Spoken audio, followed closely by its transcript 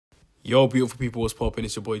Yo, beautiful people, what's poppin'?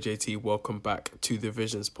 It's your boy JT. Welcome back to the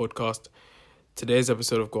Visions podcast. Today's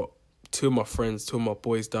episode, I've got two of my friends, two of my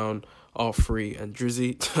boys down, R3 and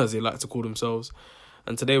Drizzy, as they like to call themselves.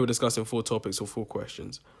 And today we're discussing 4 topics or 4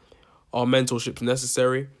 questions. Are mentorships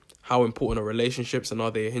necessary? How important are relationships and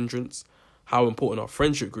are they a hindrance? How important are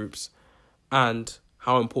friendship groups? And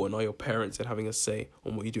how important are your parents in having a say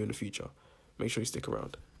on what you do in the future? Make sure you stick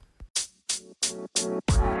around.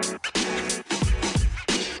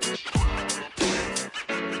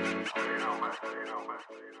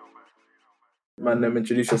 Man, them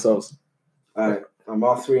introduce yourselves. Alright, I'm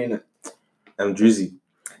R3 in it. I'm Drizzy.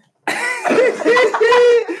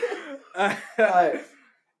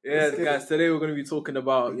 Yeah, guys, today we're going to be talking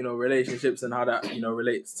about, relationships and how that,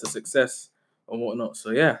 relates to success and whatnot. So,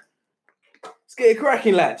 yeah. Let's get it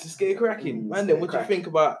cracking, lads. Let's get it cracking. Man, then, what do you think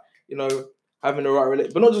about, having the right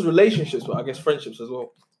relationship? But not just relationships, but I guess friendships as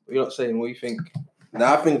well. What you're not saying, what do you think?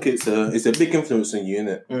 Now, I think it's a big influence on you,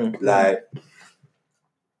 innit? Like,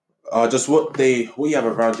 just what you have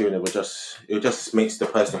around you, and it just makes the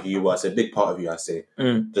person who you are. It's a big part of you, I say.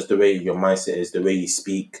 Just the way your mindset is, the way you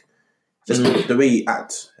speak, just the way you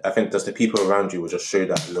act. I think just the people around you will just show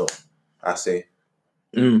that a lot, I say.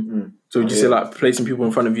 So would you say like placing people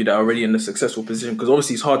in front of you that are already in a successful position? Because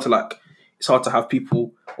obviously it's hard to have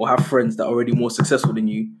people or have friends that are already more successful than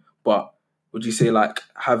you. But would you say like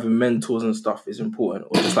having mentors and stuff is important,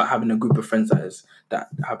 or just like having a group of friends that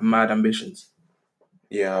have mad ambitions?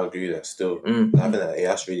 Yeah, I agree with that still. Having that,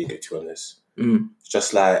 that's really good, to be honest. It's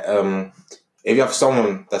just like, if you have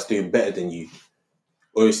someone that's doing better than you,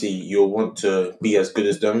 obviously you'll want to be as good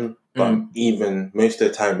as them. But even most of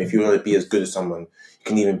the time, if you want to be as good as someone, you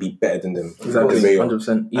can even be better than them. Exactly,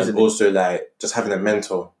 100%. Easily. And also, like, just having a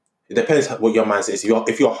mentor. It depends what your mindset is.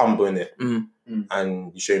 If you're humble in it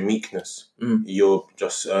and you show meekness, you're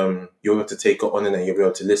just you're able to take it on in it. You'll be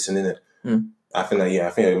able to listen in it. I think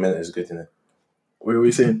a mentor is good in it. What are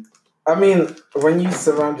we saying? I mean, when you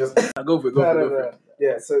surround yourself... Go for it.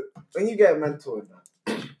 Yeah, so when you get a mentor,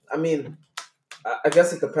 I mean, I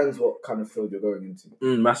guess it depends what kind of field you're going into.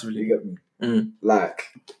 Massively. You get me?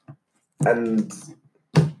 Like, and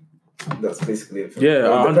that's basically it.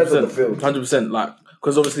 Yeah, it depends on the field. 100%. Like,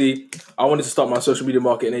 because obviously I wanted to start my social media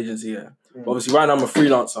marketing agency, Obviously right now I'm a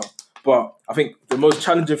freelancer. But I think the most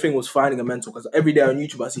challenging thing was finding a mentor, because every day on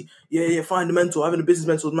YouTube I see, find a mentor. Having a business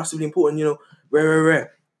mentor is massively important.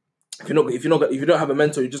 Rare. If you don't have a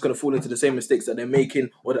mentor, you're just gonna fall into the same mistakes that they're making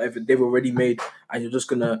or that they've already made, and you're just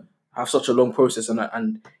gonna have such a long process,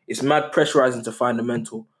 and it's mad pressurizing to find a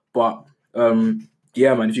mentor. But man,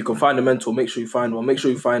 if you can find a mentor, make sure you find one. Make sure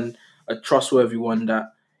you find a trustworthy one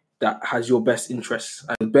that has your best interests.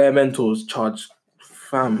 And bare mentors charge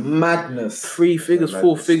madness, 3 figures,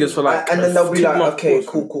 4 figures for like, and then they'll be like, okay,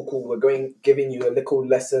 cool. We're giving you a little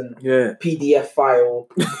lesson, PDF file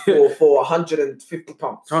for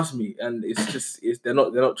 £150. Trust me, and they're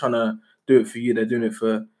not trying to do it for you. They're doing it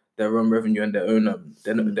for their own revenue and their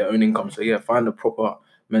own income. So find a proper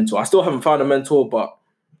mentor. I still haven't found a mentor, but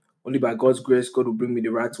only by God's grace, God will bring me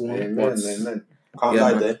the right one. Amen. Can't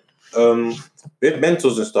lie there. With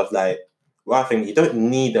mentors and stuff, like, I think you don't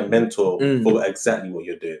need a mentor for exactly what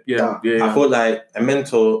you're doing. Yeah. I feel like a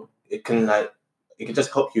mentor, it can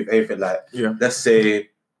just help you with everything. Like, let's say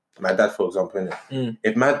my dad, for example,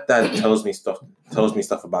 if my dad tells me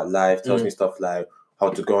stuff about life, tells me stuff like how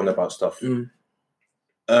to go on about stuff, even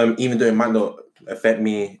though it might not affect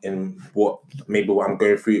me in what I'm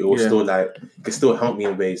going through, it will still it can still help me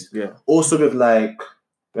in ways. Yeah. Also with like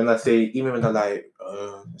when I say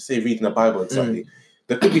say reading the Bible and something.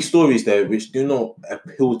 There could be stories there which do not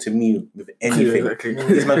appeal to me with anything. Yeah, exactly.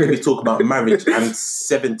 This man could be talking about marriage. I'm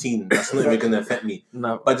 17. That's not even going to affect me.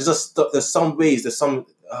 No. But there's some ways, what's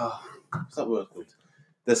that word called?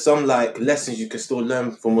 There's some like lessons you can still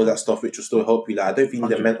learn from all that stuff which will still help you. Like, I don't think you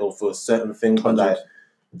need a mentor for a certain thing, but like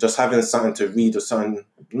just having something to read or something.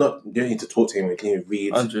 You don't need to talk to him. You can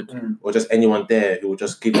read 100. Or just anyone there who will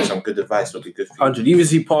just give you some good advice. Will be good for you. 100. Even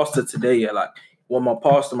see pastor today,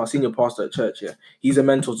 my senior pastor at church, he's a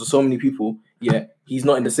mentor to so many people. He's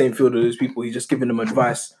not in the same field as those people. He's just giving them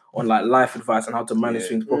advice on like life advice and how to manage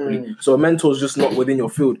things properly. So a mentor is just not within your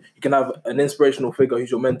field. You can have an inspirational figure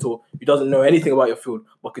who's your mentor, who doesn't know anything about your field,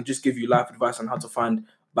 but can just give you life advice on how to find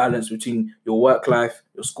balance between your work life,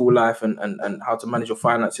 your school life, and how to manage your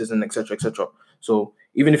finances and etc. So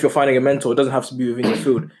even if you're finding a mentor, it doesn't have to be within your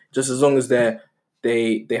field. Just as long as they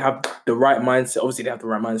have the right mindset. Obviously, they have the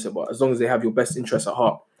right mindset, but as long as they have your best interests at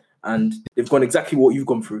heart and they've gone exactly what you've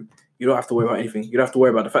gone through, you don't have to worry about anything. You don't have to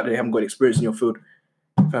worry about the fact that they haven't got experience in your field.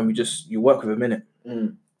 Fam, you work with them,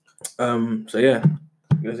 innit? So yeah.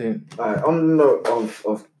 You know what I'm saying? On the note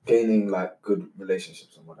of gaining like good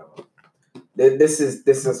relationships and whatever. This is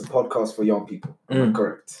a podcast for young people.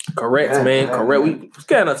 Correct. Correct, man. Correct. We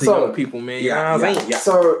getting out to young people, man. Yeah.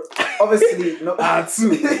 So obviously, no. Yeah.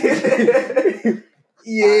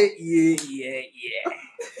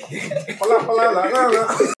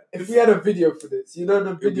 If we had a video for this, you know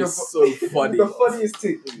the video so funny. The funniest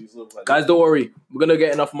thing. Guys, don't worry. We're gonna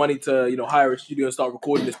get enough money to hire a studio and start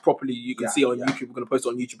recording this properly. You can see it on YouTube. We're gonna post it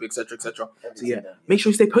on YouTube, etc., etc. So make sure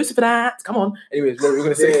you stay posted for that. Come on. Anyways, what we're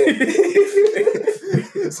gonna say.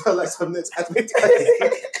 Sound like some next advertising.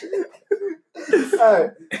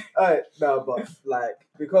 Alright. No, but like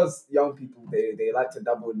because young people they like to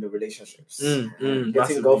dabble in the relationships,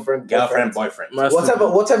 getting girlfriend, boyfriend,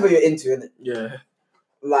 whatever you're into, innit? Yeah.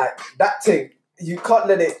 Like that thing, you can't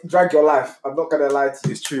let it drag your life. I'm not gonna lie to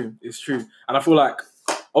you. It's true. And I feel like,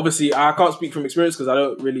 obviously, I can't speak from experience because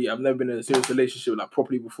I've never been in a serious relationship like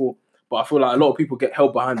properly before. But I feel like a lot of people get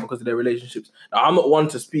held behind because of their relationships. Now, I'm not one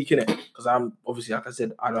to speak in it because I'm obviously, like I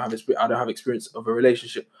said, I don't have experience of a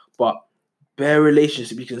relationship. But bare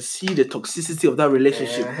relationship, you can see the toxicity of that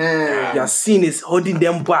relationship. You're seeing it's holding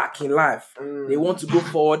them back in life. They want to go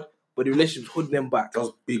forward, but the relationship is holding them back.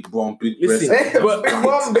 Those big breasts. Big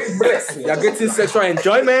breasts. You're getting sexual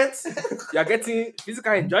enjoyment. You're getting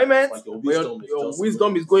physical enjoyment. But your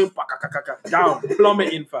wisdom is going down,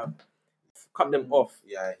 plummeting, fam. Cut them off.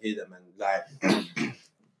 Yeah, I hear that, man.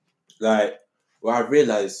 Like, what I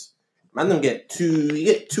realized, man, you get too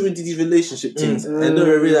into these relationship things, and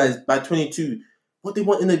don't realize by 22. What they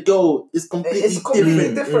want in a girl is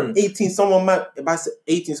completely different. 18, someone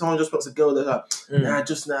just wants a girl that's like,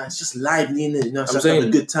 it's just lively, innit? You know, just have a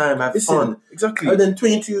good time, have fun. Exactly. And then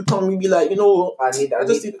 22 come and be like, you know, I need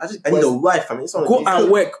a wife. I mean, go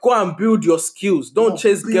and work, go and build your skills. Don't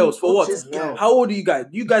chase girls for what? How old are you guys?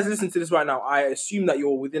 You guys listen to this right now. I assume that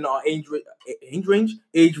you're within our age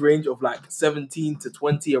range of like 17 to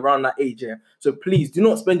 20, around that age. Yeah. So please do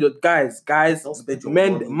not spend your guys. Don't spend your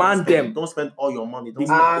money. Don't spend all your money. Don't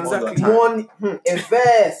spend exactly. Money.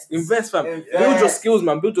 Invest, fam. Build your skills,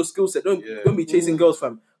 man. Build your skill set. Don't be chasing girls,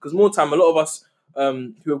 fam. Because more time, a lot of us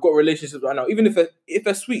who have got relationships right now, even if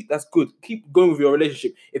they're sweet, that's good. Keep going with your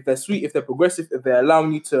relationship. If they're sweet, if they're progressive, if they're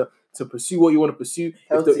allowing you to pursue what you want to pursue,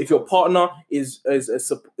 if your partner is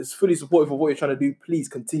fully supportive of what you're trying to do, please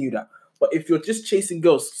continue that. But if you're just chasing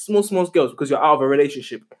girls, small girls, because you're out of a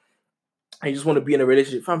relationship and you just want to be in a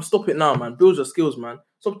relationship, fam, stop it now, man. Build your skills, man.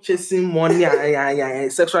 Stop chasing money,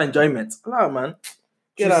 sexual enjoyment. Allow, man.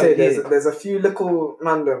 There's a few little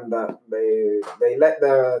random that they let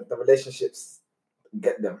the relationships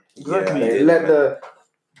get them. Exactly.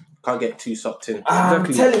 Can't get too sucked in.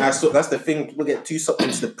 Exactly. That's the thing. People get too sucked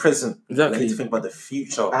into the present. Exactly. They need to think about the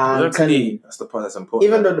future. Exactly. That's the part that's important.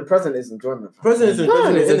 Even though the present is enjoyment. Present is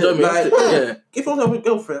enjoyment. Like, if you have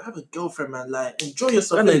a girlfriend, man. Like, enjoy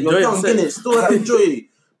yourself. You're young, innit? Still have enjoy it.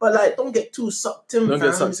 But like, don't get too sucked in, fam.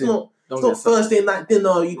 It's not Thursday night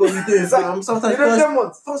dinner. You got to do it, fam. Sometimes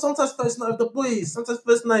first night with the boys. Sometimes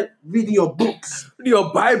first night reading your books, reading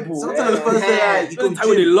your Bible. Sometimes first night you go time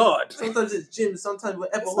with the Lord. Sometimes it's gym. Sometimes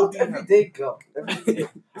whatever. It's not every day, girl.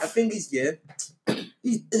 I think these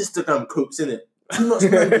Instagram quotes, innit? Too much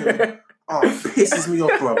spending. Pisses me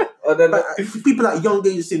off, bro. People at young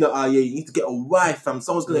age saying that, you need to get a wife, fam.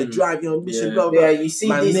 Someone's gonna drive your ambition, blah, blah. Yeah, you see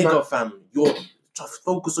my these nigga, fam. You're just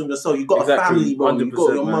focus on yourself. You got a family, bro. You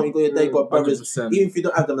got your mum, you got your dad, you got brothers. 100%. Even if you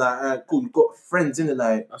don't have them, like, cool. You got friends, innit?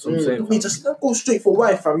 Like, that's what I'm saying. You just don't go straight for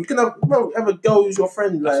wife, fam. You can have a girl who's your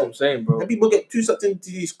friend. Like, that's what I'm saying, bro. And people get too sucked into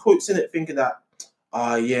these quotes, innit, thinking that,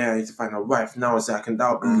 I need to find a wife now, so I can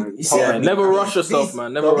now be. Never rush yourself,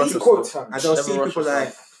 man. Never rush yourself. I don't see people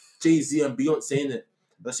like Jay-Z and Beyonce in it.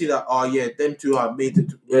 I see that. Them two are made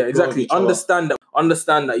it. Yeah, exactly.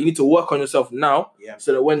 Understand that you need to work on yourself now,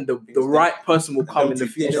 so that when the right person will come in the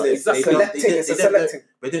future. Exactly.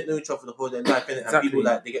 They didn't know each other for the whole their life, innit? And people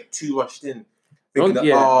they get too rushed in, thinking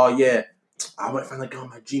that I might find a girl in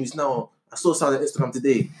my dreams now. I saw something on Instagram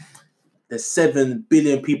today. There's 7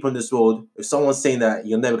 billion people in this world. If someone's saying that,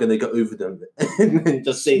 you're never gonna get over them. And then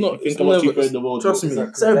just say, think how much people in the world. Trust me.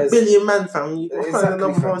 7 billion man, fam. You can't find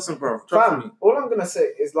another person, bro. Fam, all I'm gonna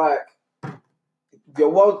say is like, the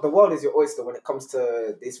world is your oyster when it comes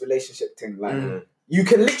to this relationship thing. Like, you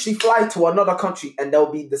can literally fly to another country and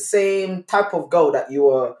there'll be the same type of girl that you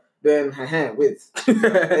were doing with.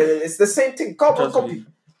 It's the same thing. Copy.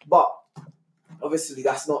 But obviously,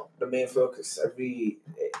 that's not the main focus.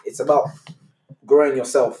 It's about growing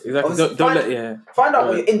yourself. Exactly. Find out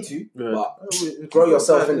what you're into, but grow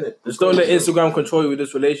yourself in it. Just don't let Instagram control you with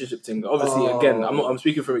this relationship thing. Obviously, again, I'm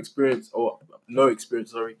speaking from experience or no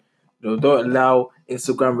experience. Sorry, Don't allow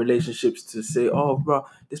Instagram relationships to say, "Oh, bro,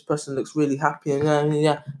 this person looks really happy," and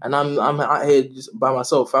I'm out here just by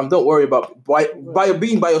myself. Don't worry about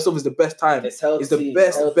being by yourself is the best time. It's the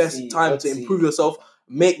best time to improve yourself,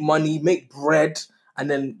 make money, make bread, and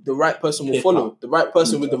then the right person will follow. The right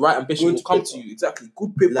person with the right ambition will come to you. Exactly,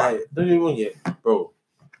 good paper. Like, don't you want bro?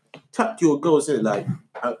 Tap to your girls in like.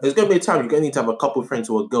 There's gonna be a time you're gonna need to have a couple of friends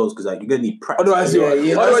who are girls because like you're gonna need practice. Otherwise,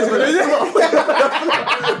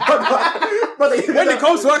 when it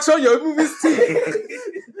comes to action, you're moving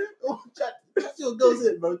Tap your girls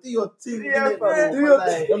in, bro. Do your thing.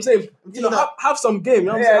 I'm saying, have some game. You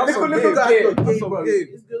know what I'm saying? Have some game.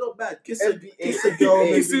 It's not bad. Kiss a girl.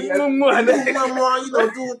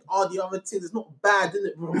 Do all the other things. It's not bad, isn't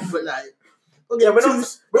it, bro? But like. Okay,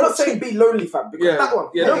 we're not saying be lonely, fam. Because that one.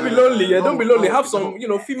 Yeah, don't be lonely. Yeah, don't be lonely. Have some,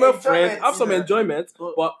 female friends. Have some enjoyment.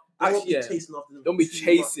 But actually, don't be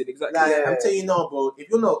chasing. Exactly. Like, I'm telling you now, bro. If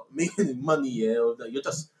you're not making money, or you're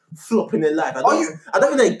just flopping in life. I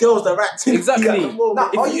don't think that girls are acting. Exactly.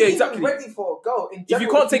 Are you even ready for a girl? If you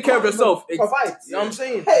can't take care of yourself, provide. You know what I'm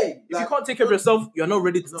saying? Hey, if you can't take care of yourself, you're not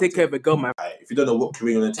ready to take care of a girl, man. If you don't know what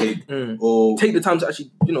career you're gonna take, or take the time to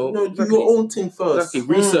actually, do your own thing first.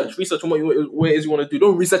 Exactly. Research on what it is you want to do.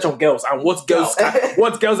 Don't research on girls and what girls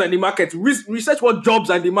are in the market. Research what jobs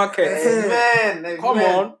are in the market. Come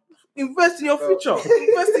on, invest in your future.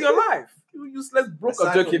 Invest in your life. You useless broke.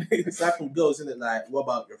 I'm joking. Aside from girls, isn't it? Like, what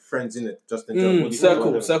about your friends, innit? Just in general.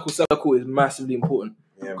 Circle is massively important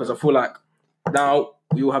because I feel like now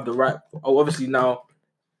we all have the right. Obviously now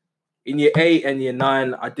in year 8 and year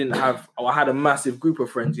 9, I had a massive group of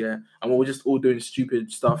friends, and we were just all doing stupid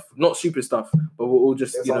stuff. Not stupid stuff, but we're all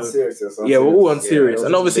just unserious. We're all unserious.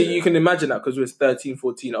 And obviously you can imagine that because we're 13,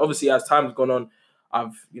 14. Obviously as time's gone on,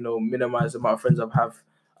 I've minimized the amount of friends I've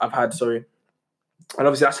had. And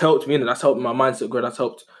obviously that's helped me, and that's helped my mindset grow. That's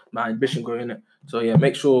helped my ambition grow, innit? So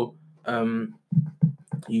make sure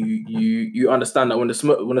you understand that when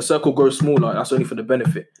the circle grows smaller, that's only for the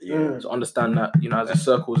benefit. So understand that as the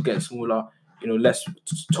circle is getting smaller, less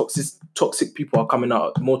toxic people are coming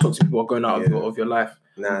out, more toxic people are going out of your life.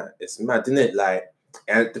 Nah, it's mad, isn't it? Like,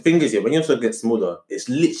 and the thing is, when your circle gets smaller, it's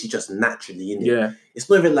literally just naturally in it. Yeah. It's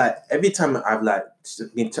not even like every time I've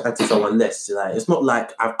been chatting to someone less, like it's not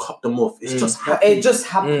like I've cut them off. It's just happening. It just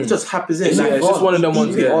happens. It just happens. It's just one of them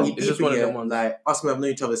ones. It's just one of them ones. Like us, have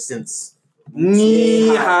known each other since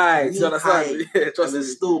knee high. You understand? And we're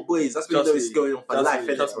still boys. That's what is going on for life.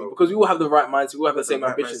 Because we all have the right mindset. We all have the same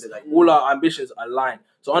ambitions. All our ambitions align.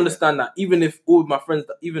 So understand that even if all of my friends,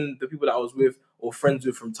 even the people that I was with or friends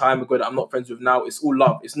with from time ago that I'm not friends with now, it's all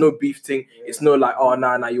love. It's no beef thing. It's no like, oh,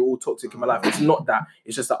 nah, you're all toxic in my life. It's not that.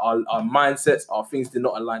 It's just that our mindsets, our things did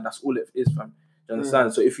not align. That's all it is, fam. You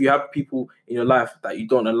understand? So if you have people in your life that you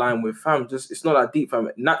don't align with, fam, it's not that deep,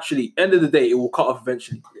 fam. Naturally, end of the day, it will cut off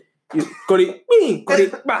eventually. You got it,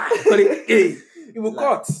 it will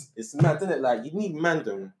cut. It's mad, isn't it? Like, you need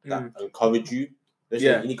mandem that encourage you.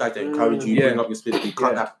 You need guys that encourage you, bring up your spirit. You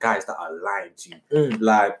can't have guys that are lying to you.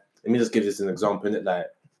 Like, let me just give this an example, innit? Like,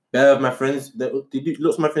 my friends,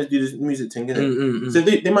 lots of my friends do this music thing, innit? So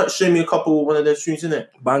they might show me a couple one of their tunes, innit?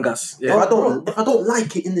 Bangers. Yeah. If I don't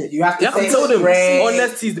like it, innit? You have to tell them.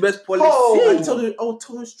 Honesty is the best policy. I'll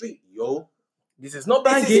tell them straight, yo. This is not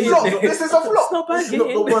banging. This is a flop. It's not banging. This is not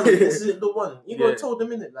the one. This isn't the one. You gotta tell them,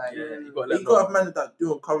 innit? Like, you gotta have men that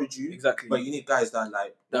do encourage you. Exactly. But you need guys that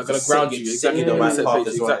are gonna ground you. Exactly. The right path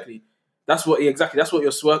as well. That's what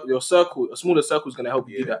your circle, a smaller circle is gonna help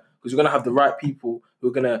you do that, because you're gonna have the right people who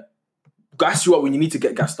are gonna gas you up when you need to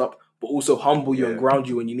get gassed up, but also humble you and ground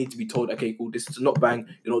you when you need to be told, okay, cool, this is not bang.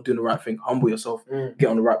 You're not doing the right thing. Humble yourself. Get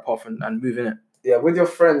on the right path and move in it. Yeah, with your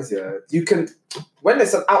friends, you can, when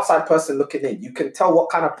it's an outside person looking in, you can tell what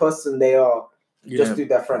kind of person they are just through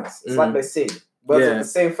their friends. It's like they say, birds of the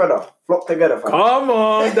same feather, flock together. Fam. Come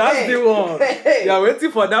on, that's the one. You're waiting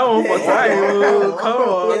for that one for time. Come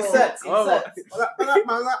on. It's set.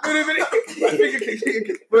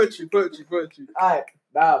 Poetry. Alright,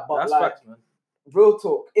 but that's like, facts, man. Real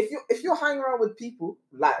talk. If you're hanging around with people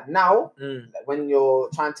like now, when you're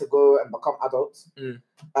trying to go and become adults,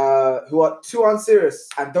 who are too unserious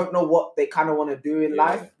and don't know what they kind of want to do in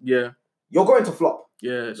life, you're going to flop.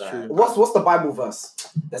 Yeah, it's true. What's the Bible verse?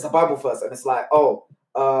 There's a Bible verse, and it's like,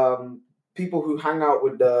 people who hang out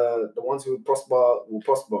with the ones who will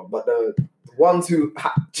prosper, but the ones who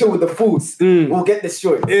chill with the fools will get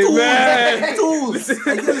destroyed. Amen. Tools.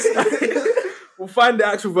 We'll find the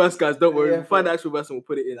actual verse, guys. Don't worry. We'll find the actual verse and we'll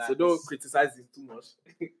put it in. So don't criticize it too much.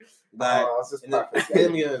 Like,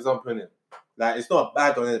 let me give an example in it. Like, it's not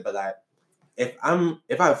bad on it, but like, if I'm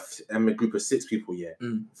a group of 6 people,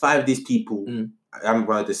 5 of these people, I'm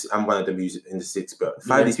one of the music in the 6, but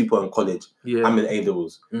 5 of these people are in college. I'm in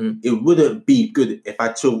A-levels. It wouldn't be good if I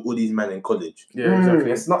chill with all these men in college. Yeah,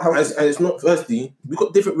 exactly. It's not healthy. And it's not. Firstly, we've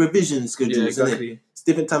got different revision schedules, Yeah, isn't exactly. it? It's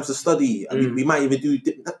different times to study. And we might even do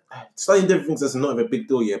studying different things. That's not a big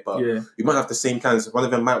deal yet, but we might have the same plans. One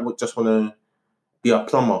of them might just want to be a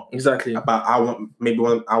plumber. Exactly. But I want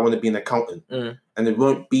to be an accountant. And it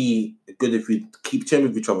won't be good if we keep chilling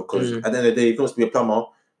with each other, because at the end of the day, if he wants to be a plumber,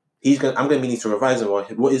 I'm gonna need to revise him.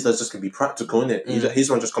 What is that's just gonna be practical, isn't it?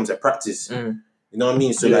 His one just comes at practice. You know what I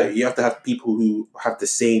mean? So like, you have to have people who have the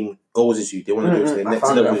same goals as you. They want to go to the next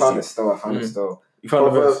level. I found it still. You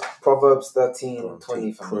found Proverbs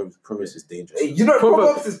 13:20. Proverbs is dangerous. You know,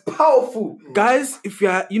 Proverbs is powerful, guys. If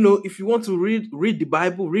you want to read the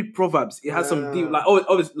Bible, read Proverbs. It has some deep,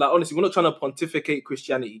 honestly, we're not trying to pontificate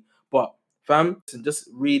Christianity, but fam, just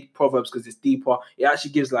read Proverbs because it's deeper. It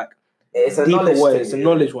actually gives it's a deeper knowledge word. thing. It's a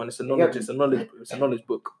knowledge one. It's a knowledge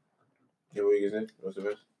book. Yeah, what are you gonna say? What's the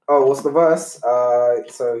verse? Oh, what's the verse?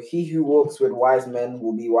 So he who walks with wise men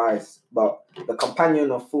will be wise, but the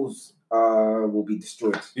companion of fools will be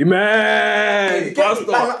destroyed. Man, that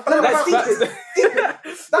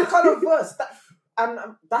kind of verse,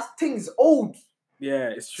 that thing's old. Yeah,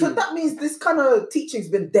 it's true. So that means this kind of teaching's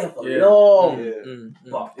been there for long.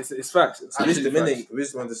 But it's facts. It's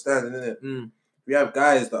wisdom understanding, isn't it? We have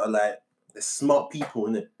guys that are like the smart people,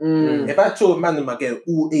 innit? If I chill with man and I get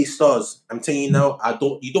all A stars, I'm telling you now,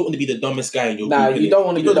 you don't want to be the dumbest guy in your group. You don't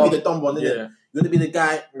want to be the dumb one, innit? You want to be the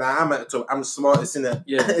guy. I'm at the top. I'm the smartest, innit?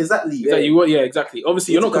 Yeah, exactly. Exactly.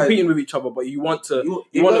 Obviously, you're not competing with each other, but you want to.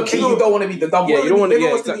 You don't want to be the dumb one. Yeah, you don't want to.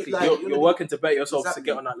 Yeah, exactly. You're working to better yourself to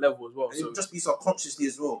get on that level as well. And so just be subconsciously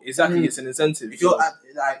as well. Exactly, it's an incentive. If you're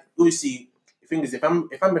obviously, the thing is, if I'm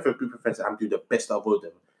with a group of friends, I'm doing the best out of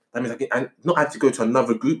them. That means I not have to go to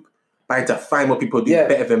another group, but I have to find more people do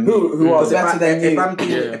better than me. Who are better than you.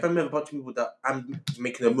 If I'm with a bunch of people that I'm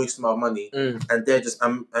making the most amount of money,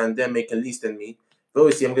 and they're making least than me, but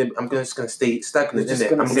obviously I'm just gonna stay stagnant, isn't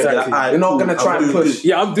it? You're not gonna try and push.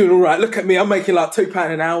 Yeah, I'm doing all right. Look at me. I'm making like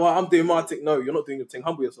 £2 an hour. I'm doing my thing. No, you're not doing your thing.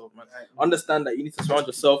 Humble yourself, man. Understand that you need to surround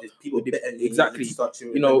yourself with people better than you. Exactly.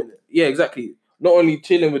 Exactly. Not only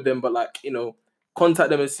chilling with them, but contact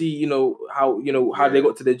them and see, how they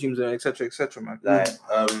got to their gyms and etc, man.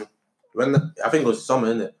 When I think it was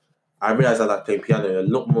summer, innit? I realized I like playing piano a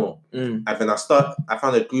lot more. And then I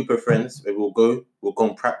found a group of friends where we'll go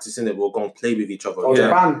and practice, innit? We'll go and play with each other. Oh, the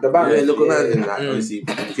band. Yeah, look at that. Obviously,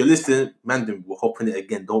 if you're listening, man, we'll hop on it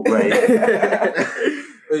again. Don't worry.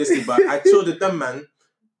 Obviously, but I chilled with them, man,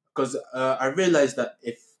 because I realized that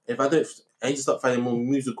if I need to start finding more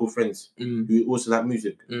musical friends who also like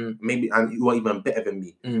music, maybe, and who are even better than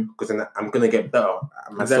me, because then I'm gonna get better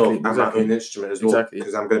at myself and my own instrument as well.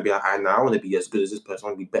 Because I'm gonna be like, I want to be as good as this person. I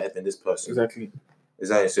want to be better than this person. Exactly.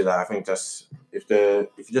 So that I think just if you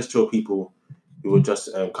just show people who will just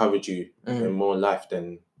encourage you in more life,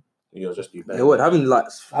 then you'll just do better. Yeah, what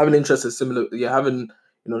having interests is similar. Yeah, having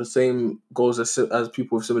the same goals as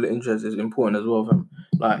people with similar interests is important as well.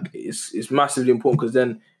 Fam. It's massively important because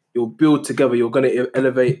then you'll build together. You're gonna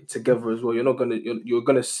elevate together as well. You're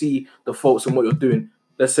gonna see the faults in what you're doing.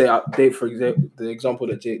 Let's say Dave, for example, the example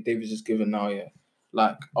that Dave is just given now. Yeah,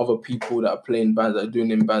 like other people that are playing bands, that are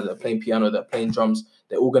doing in bands, that are playing piano, that are playing drums.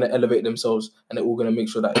 They're all gonna elevate themselves, and they're all gonna make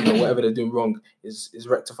sure that whatever they're doing wrong is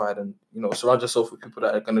rectified. And surround yourself with people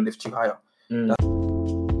that are gonna lift you higher.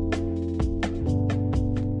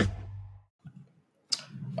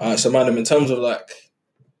 So, madam, in terms of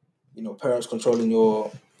parents controlling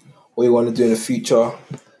what you want to do in the future,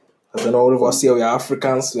 I don't know, all of us here, we are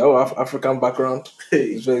Africans, we have African background.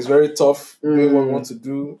 It's very tough doing what we want to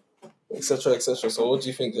do, etc. So what do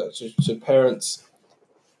you think? Should parents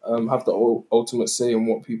have the ultimate say in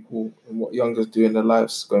what youngers do in their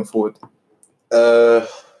lives going forward? I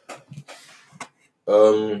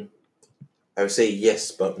would say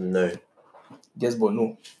yes, but no. Yes, but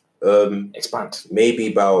no. Expand.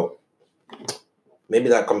 Maybe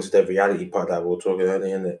that comes to the reality part that we're talking about,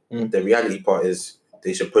 isn't it? The reality part is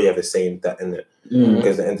they should probably have a say in that, isn't it?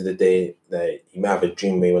 Because at the end of the day, you might have a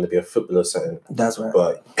dream where you want to be a footballer or something. That's right.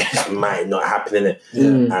 But it might not happen, innit?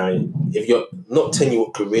 Yeah. And if you're not telling you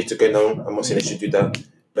what career to go down, I'm not saying they should do that,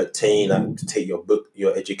 but telling you to take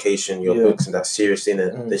your education, your books and that seriously,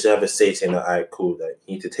 innit? They should have a say saying that, alright, cool,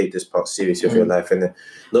 you need to take this part seriously of your life, innit?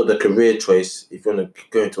 Not the career choice, if you want to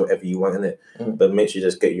go into whatever you want, innit? But make sure you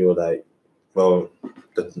just get your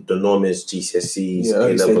the norm is GCSEs,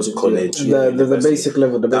 A levels, college. The basic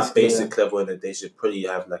level. Basic level, and they should probably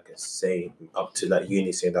have a say up to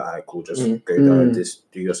uni saying that, alright, cool, just go down and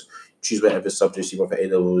do choose whatever subjects you want for A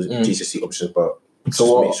levels, GCSE options, but.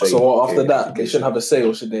 So what after that, they shouldn't have a say,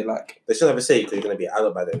 or should they like? They shouldn't have a say because you're going to be an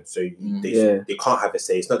adult by then. So they can't have a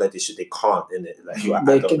say. It's not that they can't in it. Like you're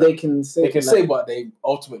they can say, but they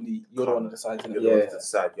ultimately you're the one that decides. You're the one to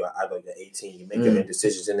decide. You're an adult. You're 18. You make your own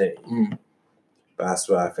decisions in it. But that's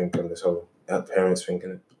what I think on this whole parents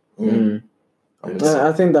thinking it.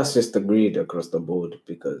 I think that's just agreed across the board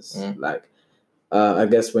because I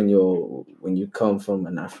guess when you come from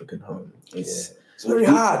an African home, it's very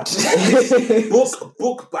hard.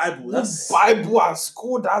 book Bible. That's Bible and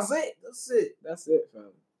school. That's it,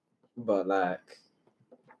 fam. But like,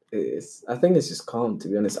 I think it's just calm. To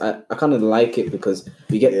be honest, I kind of like it because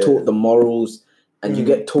you get taught the morals and you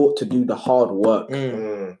get taught to do the hard work.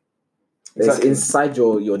 It's inside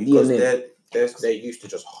your DNA. They're used to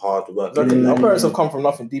just hard work. Our parents have come from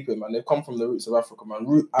nothing deeper, man. They've come from the roots of Africa,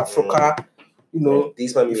 man. Africa. You know,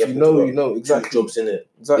 these men, you know exactly jobs in it.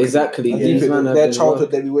 Exactly. Their childhood,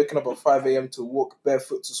 they'd be waking up at 5 a.m. to walk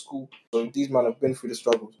barefoot to school. So these men have been through the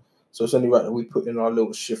struggles. So it's only right that we put in our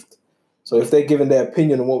little shift. So if they're giving their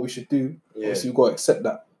opinion on what we should do, obviously we've got to accept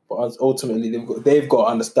that. But ultimately, they've got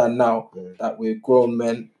to understand now that we're grown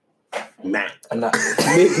men. And that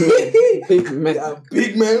big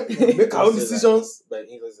men make our own decisions. But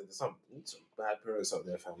English, there's some bad parents out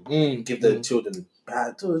there, fam. Give their children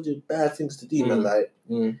bad things to do, man. Like,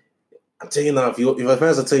 I'm telling you now, if your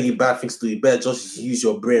parents are telling you bad things to do, you better just use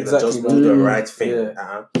your brain and just do the right thing.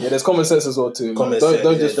 Yeah, there's common sense as well too.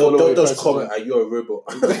 Don't just comment. Are you a robot?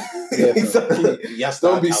 Exactly.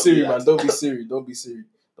 Don't be Siri, man. Don't be Siri. Don't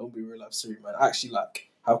be real life Siri, man. Actually,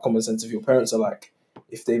 like, have common sense. If your parents are like,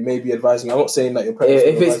 if they may be advising, I'm not saying that your parents.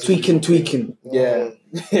 If it's tweaking. Yeah.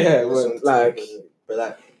 But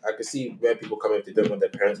like, I can see where people come if they don't want their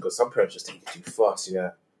parents, because some parents just take it too fast. You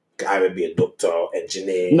know, either be a doctor or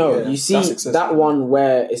engineer. No, you see that one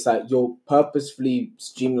where it's like you're purposefully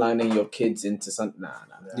streamlining your kids into something.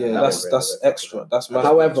 That's extra. That's massive.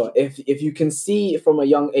 However, if you can see from a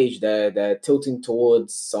young age they're tilting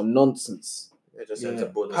towards some nonsense.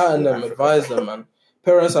 Pattern them, advise them, man.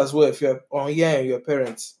 Parents as well. If you're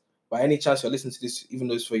parents, by any chance you're listening to this, even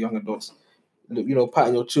though it's for young adults, you know,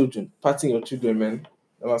 patting your children, man.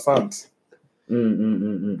 They're my fans.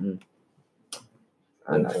 And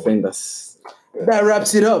I think that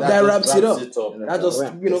wraps it up. That just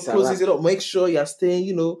closes it up. Make sure you're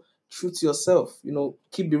staying, true to yourself.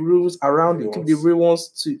 Keep the rules around you. Keep the real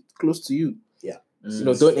ones close to you. Yeah.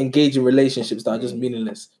 Don't engage in relationships that are just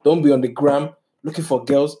meaningless. Don't be on the gram looking for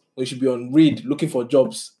girls. We should be on Read looking for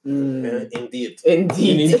jobs. Indeed, Read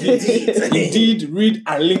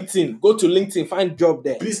and LinkedIn. Go to LinkedIn, find job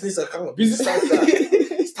there. Business account.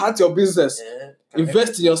 Start your business.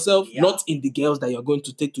 Invest in yourself, not in the girls that you're going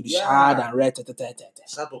to take to the shard and write.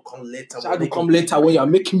 Shard will come later. Shard will come later when you're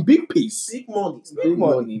making big peace. Big money.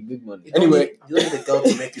 Anyway, you don't need a girl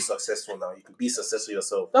to make you successful now. You can be successful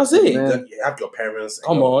yourself. That's it. You have your parents.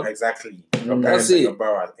 Come on. Exactly. Your parents and your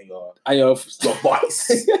brothers and your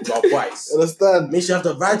boys. Your boys. Understand? Make sure you have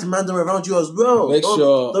the right man around you as well.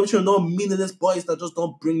 Don't you know meaningless boys that just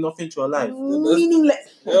don't bring nothing to your life.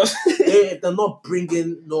 Meaningless. They're not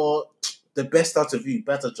bringing the best out of you.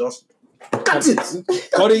 Better just cut it.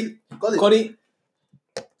 Cut it.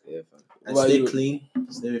 Yeah, and stay clean.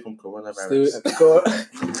 Stay away from coronavirus.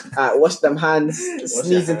 Wash them hands.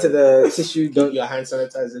 Sneeze into the tissue. Don't your hand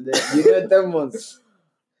sanitizer there. You know them ones.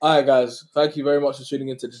 Alright, guys. Thank you very much for tuning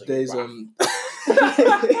into today's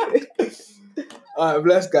Alright,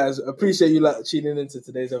 bless guys. Appreciate you tuning into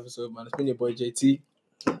today's episode, man. It's been your boy JT.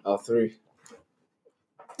 R3.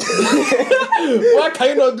 Why can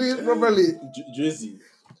you not do it properly? Drizzy.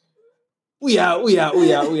 We out.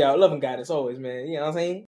 Love and guidance always, man. You know what I'm saying?